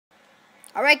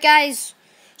Alright guys,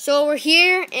 so we're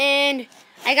here and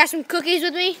I got some cookies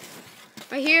with me.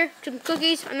 Right here, some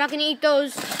cookies. I'm not going to eat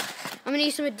those. I'm going to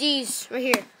eat some of these right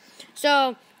here.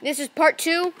 So, this is part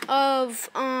 2 of,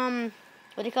 what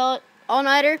do you call it?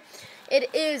 All-Nighter.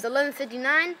 It is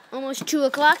 11:59, almost 2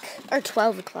 o'clock, or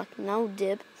 12 o'clock, no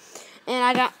dip. And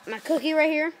I got my cookie right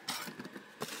here.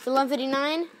 It's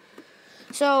 11:59.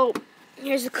 So,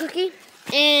 here's the cookie.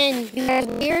 And you guys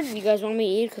are weird. You guys want me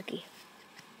to eat a cookie?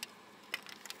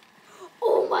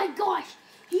 Oh my gosh,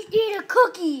 he ate a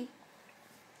cookie.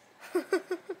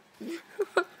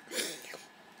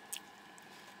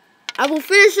 I will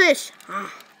finish this.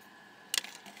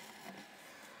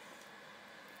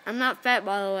 I'm not fat,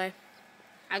 by the way.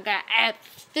 I got abs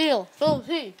still. So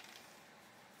see.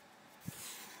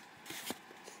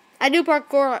 I do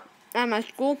parkour at my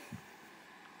school.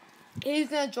 He's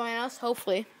gonna join us,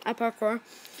 hopefully. I parkour.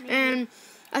 Maybe. And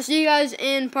I'll see you guys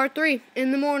in part 3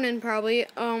 in the morning, probably.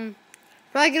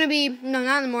 Probably gonna be, no,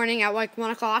 not in the morning, at like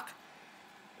 1 o'clock.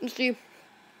 Let's see.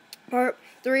 Part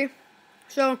 3.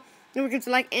 So, don't forget to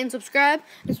like and subscribe.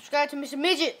 And subscribe to Mr.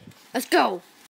 Midget. Let's go.